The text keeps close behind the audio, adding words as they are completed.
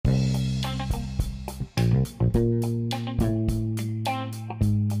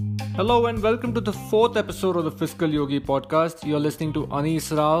Hello and welcome to the fourth episode of the Fiscal Yogi podcast. You're listening to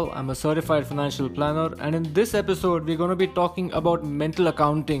Anis Rao. I'm a certified financial planner, and in this episode, we're going to be talking about mental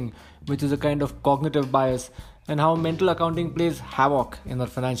accounting, which is a kind of cognitive bias, and how mental accounting plays havoc in our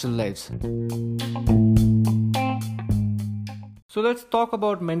financial lives. So let's talk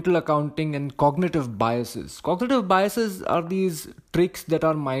about mental accounting and cognitive biases. Cognitive biases are these tricks that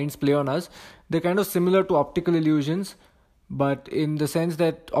our minds play on us. They're kind of similar to optical illusions, but in the sense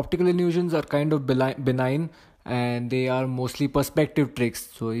that optical illusions are kind of benign and they are mostly perspective tricks.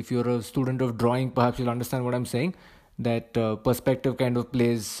 So if you're a student of drawing, perhaps you'll understand what I'm saying, that perspective kind of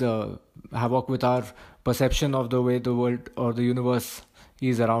plays havoc with our perception of the way the world or the universe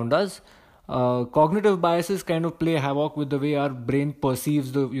is around us. Cognitive biases kind of play havoc with the way our brain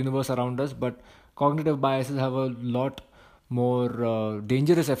perceives the universe around us, but cognitive biases have a lot more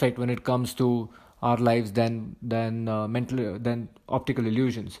dangerous effect when it comes to our lives than optical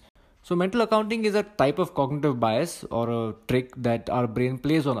illusions. So mental accounting is a type of cognitive bias or a trick that our brain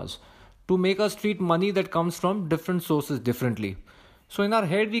plays on us to make us treat money that comes from different sources differently. So in our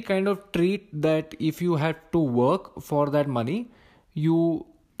head we kind of treat that if you had to work for that money, you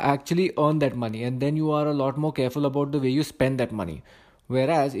actually earn that money, and then you are a lot more careful about the way you spend that money.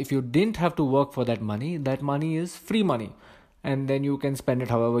 Whereas if you didn't have to work for that money is free money, and then you can spend it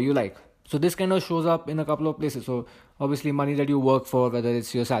however you like. So this kind of shows up in a couple of places. So obviously money that you work for, whether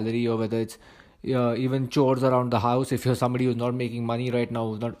it's your salary or whether it's even chores around the house. If you're somebody who's not making money right now,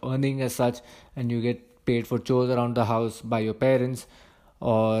 who's not earning as such, and you get paid for chores around the house by your parents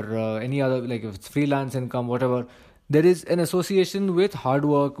or any other, like if it's freelance income, whatever, there is an association with hard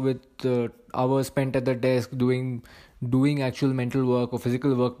work, with hours spent at the desk doing actual mental work or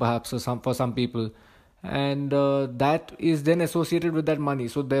physical work perhaps, or for some people, and that is then associated with that money.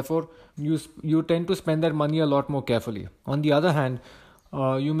 So therefore you tend to spend that money a lot more carefully. On the other hand,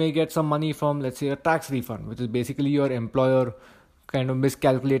 you may get some money from, let's say, a tax refund, which is basically your employer kind of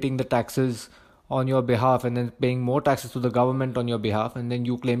miscalculating the taxes on your behalf and then paying more taxes to the government on your behalf, and then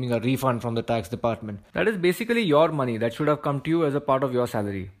you claiming a refund from the tax department. That is basically your money that should have come to you as a part of your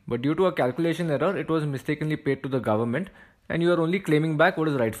salary, but due to a calculation error it was mistakenly paid to the government, and you are only claiming back what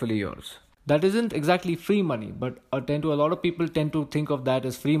is rightfully yours. That isn't exactly free money, but a lot of people tend to think of that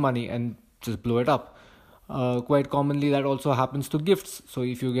as free money and just blow it up. Quite commonly that also happens to gifts. So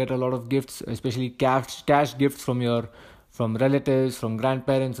if you get a lot of gifts, especially cash gifts from relatives, from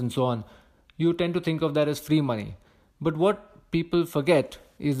grandparents and so on, you tend to think of that as free money. But what people forget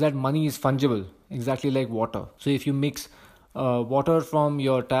is that money is fungible, exactly like water. So if you mix water from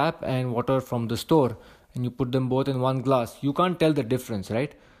your tap and water from the store and you put them both in one glass, you can't tell the difference,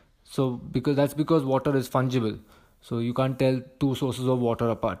 right? So because water is fungible, so you can't tell two sources of water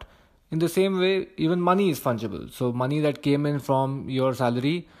apart. In the same way, even money is fungible. So money that came in from your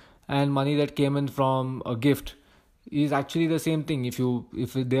salary and money that came in from a gift is actually the same thing.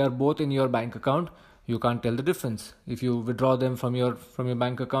 If they are both in your bank account, you can't tell the difference. If you withdraw them from your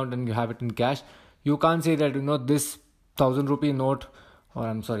bank account and you have it in cash, you can't say that this 1,000 rupee note, or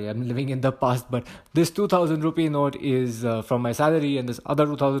I'm sorry, I'm living in the past, but this 2,000 rupee note is from my salary, and this other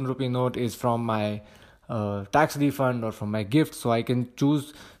 2,000 rupee note is from my tax refund or from my gift. So I can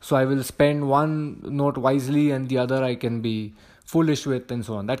choose. So I will spend one note wisely and the other I can be foolish with, and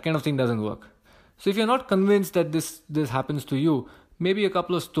so on. That kind of thing doesn't work. So if you're not convinced that this happens to you, maybe a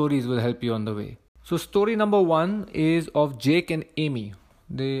couple of stories will help you on the way. So story number one is of Jake and Amy.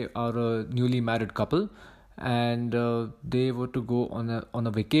 They are a newly married couple, and they were to go on a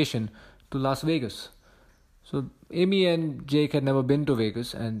vacation to Las Vegas. So Amy and Jake had never been to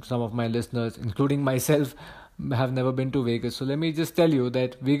Vegas, and some of my listeners, including myself, have never been to Vegas. So let me just tell you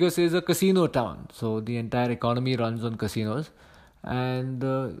that Vegas is a casino town. So the entire economy runs on casinos, and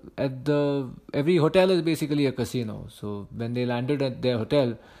every hotel is basically a casino. So when they landed at their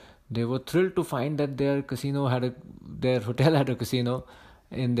hotel, they were thrilled to find that their hotel had a casino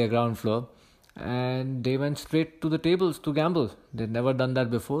in their ground floor, and they went straight to the tables to gamble. They'd never done that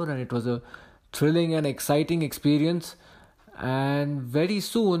before, and it was a thrilling and exciting experience. And very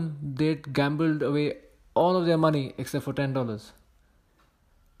soon they'd gambled away all of their money except for $10.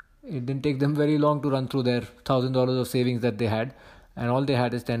 It didn't take them very long to run through their $1,000 of savings that they had, and all they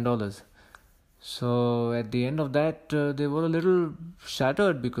had is $10. So at the end of that, they were a little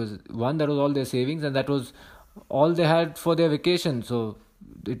shattered, because one, that was all their savings, and that was all they had for their vacation. So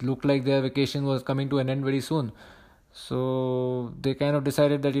it looked like their vacation was coming to an end very soon. So they kind of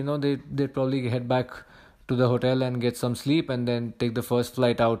decided that they'd probably head back to the hotel and get some sleep, and then take the first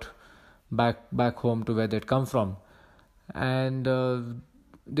flight out back home to where they'd come from. And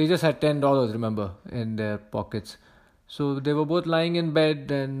They just had $10, remember, in their pockets. So they were both lying in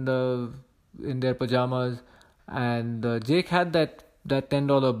bed and in their pajamas, and Jake had that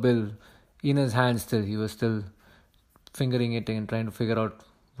 $10 bill in his hand still. He was still fingering it and trying to figure out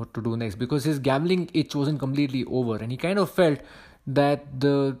what to do next, because his gambling itch wasn't completely over, and he kind of felt that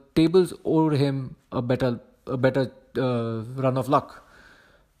the tables owed him a better run of luck.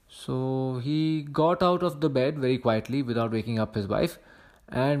 So he got out of the bed very quietly without waking up his wife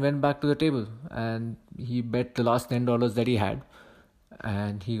and went back to the table, and he bet the last $10 that he had,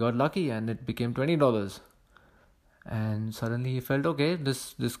 and he got lucky and it became $20. And suddenly he felt, okay,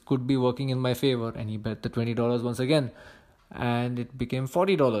 this could be working in my favor, and he bet the $20 once again, and it became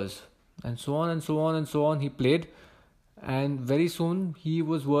 $40, and so on and so on and so on. He played, and very soon he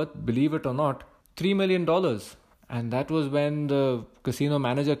was worth, believe it or not, $3 million. And that was when the casino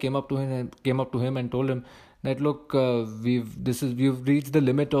manager came up to him and told him that, look, we've reached the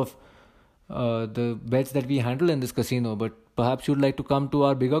limit of the bets that we handle in this casino, but perhaps you'd like to come to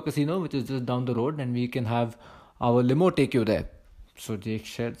our bigger casino, which is just down the road, and we can have our limo take you there. So Jake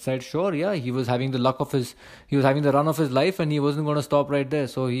said, sure, yeah. He was having the run of his life, and he wasn't going to stop right there.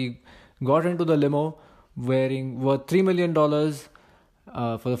 So he got into the limo, worth $3 million,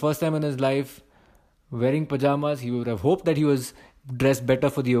 for the first time in his life, wearing pajamas. He would have hoped that he was dressed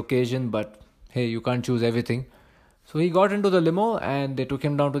better for the occasion, but hey, you can't choose everything. So he got into the limo, and they took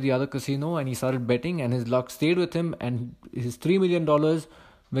him down to the other casino, and he started betting, and his luck stayed with him, and his $3 million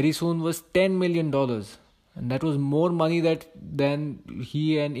very soon was $10 million. And that was more money than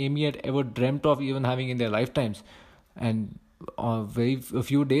he and Amy had ever dreamt of even having in their lifetimes. And a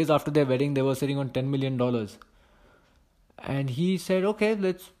few days after their wedding, they were sitting on $10 million. And he said,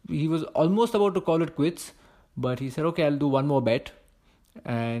 okay, he was almost about to call it quits, but he said, okay, I'll do one more bet.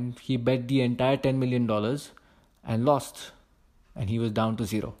 And he bet the entire $10 million and lost, and he was down to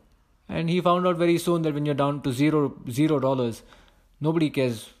zero. And he found out very soon that when you're down to $0, nobody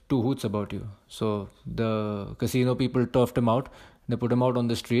cares two hoots about you. So the casino people turfed him out. They put him out on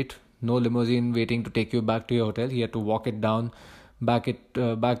the street. No limousine waiting to take you back to your hotel. He had to walk it down, back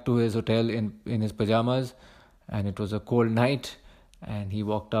to his hotel in his pajamas. And it was a cold night. And he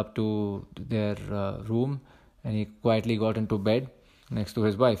walked up to their room, and he quietly got into bed next to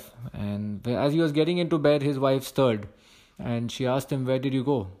his wife. And as he was getting into bed, his wife stirred, and she asked him, where did you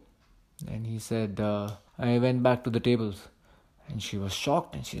go? And he said, I went back to the tables. And she was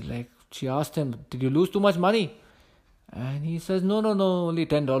shocked, and she asked him, did you lose too much money? And he says, no, only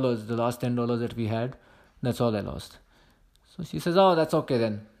 $10, the last $10 that we had, that's all I lost. So she says, oh, that's okay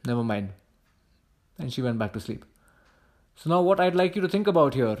then, never mind. And she went back to sleep. So now what I'd like you to think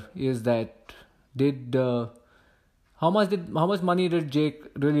about here is that how much money did Jake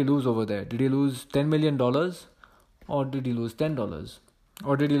really lose over there? Did he lose $10 million, or did he lose $10?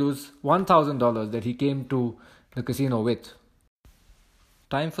 Or did he lose $1,000 that he came to the casino with?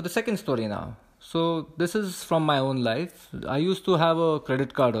 Time for the second story now. So this is from my own life. I used to have a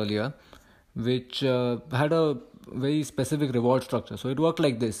credit card earlier, which had a very specific reward structure. So it worked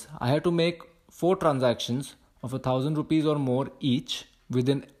like this. I had to make 4 transactions of 1,000 rupees or more each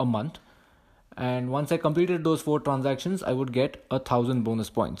within a month. And once I completed those 4 transactions, I would get 1,000 bonus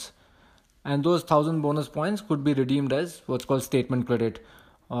points. And those 1,000 bonus points could be redeemed as what's called statement credit,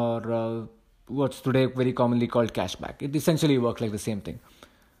 or what's today very commonly called cashback. It essentially worked like the same thing.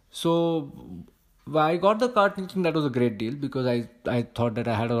 So I got the card thinking that was a great deal, because I thought that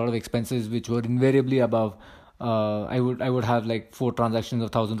I had a lot of expenses which were invariably above. I would have like 4 transactions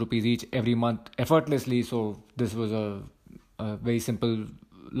of 1,000 rupees each every month effortlessly. So this was a very simple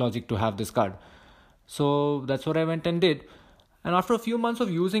logic to have this card. So that's what I went and did. And after a few months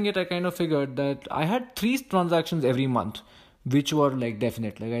of using it, I kind of figured that I had 3 transactions every month, which were like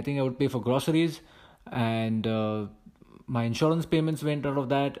definite. Like I think I would pay for groceries, and my insurance payments went out of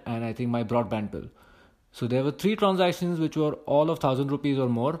that, and I think my broadband bill. So there were 3 transactions which were all of 1,000 rupees or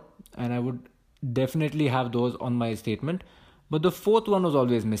more, and I would definitely have those on my statement. But the 4th one was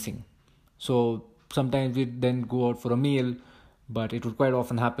always missing. So sometimes we'd then go out for a meal, but it would quite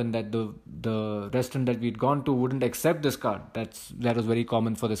often happen that the restaurant that we'd gone to wouldn't accept this card. That was very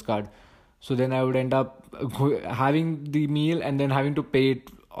common for this card. So then I would end up having the meal and then having to pay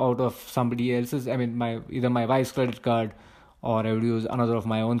it out of somebody else's. I mean, either my wife's credit card, or I would use another of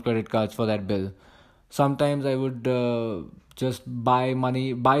my own credit cards for that bill. Sometimes I would just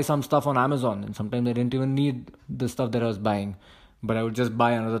buy some stuff on Amazon, and sometimes I didn't even need the stuff that I was buying, but I would just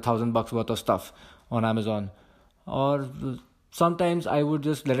buy another $1,000 worth of stuff on Amazon. Or sometimes I would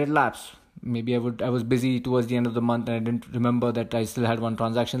just let it lapse. Maybe I was busy towards the end of the month, and I didn't remember that I still had 1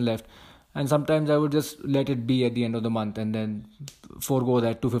 transaction left. and sometimes I would just let it be at the end of the month and then forego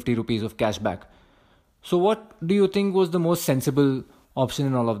that 250 rupees of cash back. So what do you think was the most sensible option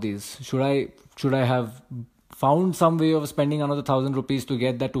in all of these? Should I have found some way of spending another 1,000 rupees to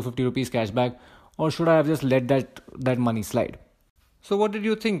get that 250 rupees cash back, or should I have just let that money slide? So what did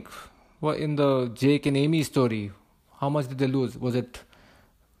you think? In the Jake and Amy story, how much did they lose? Was it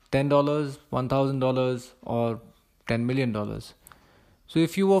 $10, $1,000, or $10 million? So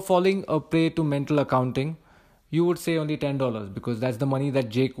if you were falling a prey to mental accounting, you would say only $10 because that's the money that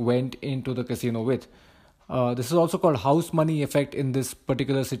Jake went into the casino with. This is also called house money effect in this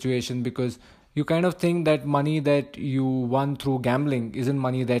particular situation, because you kind of think that money that you won through gambling isn't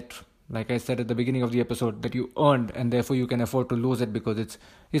money that, like I said at the beginning of the episode, that you earned, and therefore you can afford to lose it because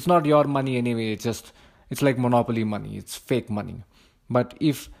it's not your money anyway. It's like monopoly money. It's fake money. But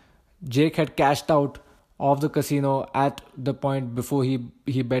if Jake had cashed out of the casino at the point before he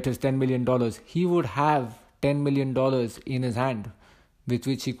bet his $10 million, he would have $10 million in his hand, with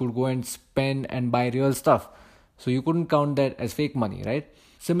which he could go and spend and buy real stuff. So you couldn't count that as fake money, right?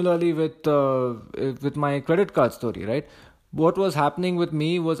 Similarly with my credit card story, right? What was happening with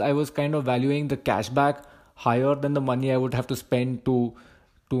me was I was kind of valuing the cashback higher than the money I would have to spend to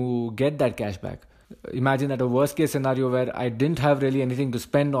get that cashback. Imagine that a worst case scenario where I didn't have really anything to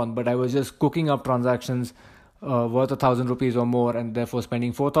spend on, but I was just cooking up transactions worth 1,000 rupees or more, and therefore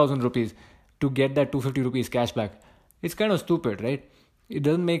spending 4,000 rupees to get that 250 rupees cashback. It's kind of stupid, right? It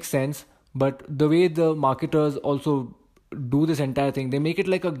doesn't make sense. But the way the marketers also do this entire thing, they make it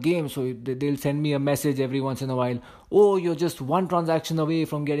like a game. So they'll send me a message every once in a while. Oh, you're just one transaction away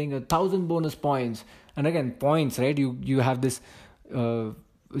from getting 1,000 bonus points. And again, points, right? You have this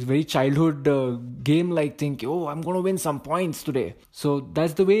very childhood game-like thing. Oh, I'm going to win some points today. So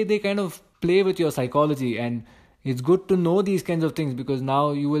that's the way they kind of play with your psychology. And it's good to know these kinds of things, because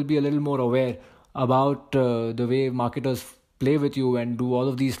now you will be a little more aware about the way marketers play with you and do all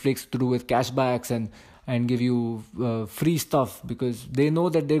of these tricks to do with cashbacks and give you free stuff, because they know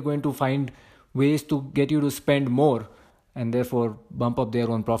that they're going to find ways to get you to spend more and therefore bump up their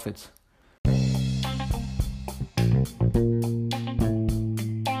own profits.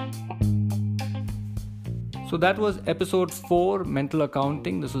 So that was episode 4, Mental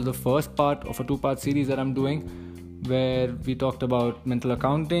Accounting. This was the first part of a 2-part series that I'm doing, where we talked about mental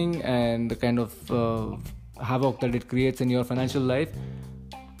accounting and the kind of havoc that it creates in your financial life.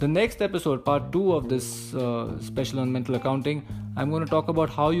 The next episode, part 2 of this special on mental accounting, I'm going to talk about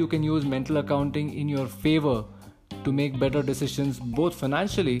how you can use mental accounting in your favor to make better decisions, both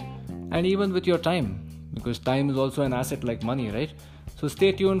financially and even with your time, because time is also an asset like money, right? So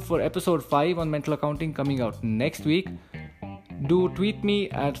stay tuned for episode 5 on mental accounting coming out next week. Do tweet me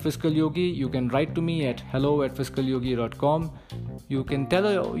at Fiscal Yogi. You can write to me at hello@fiscalyogi.com. You can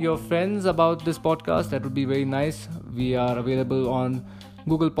tell your friends about this podcast. That would be very nice. We are available on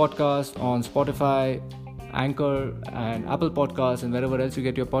Google Podcast, on Spotify, Anchor, and Apple Podcasts, and wherever else you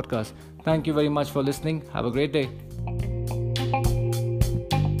get your podcasts. Thank you very much for listening. Have a great day.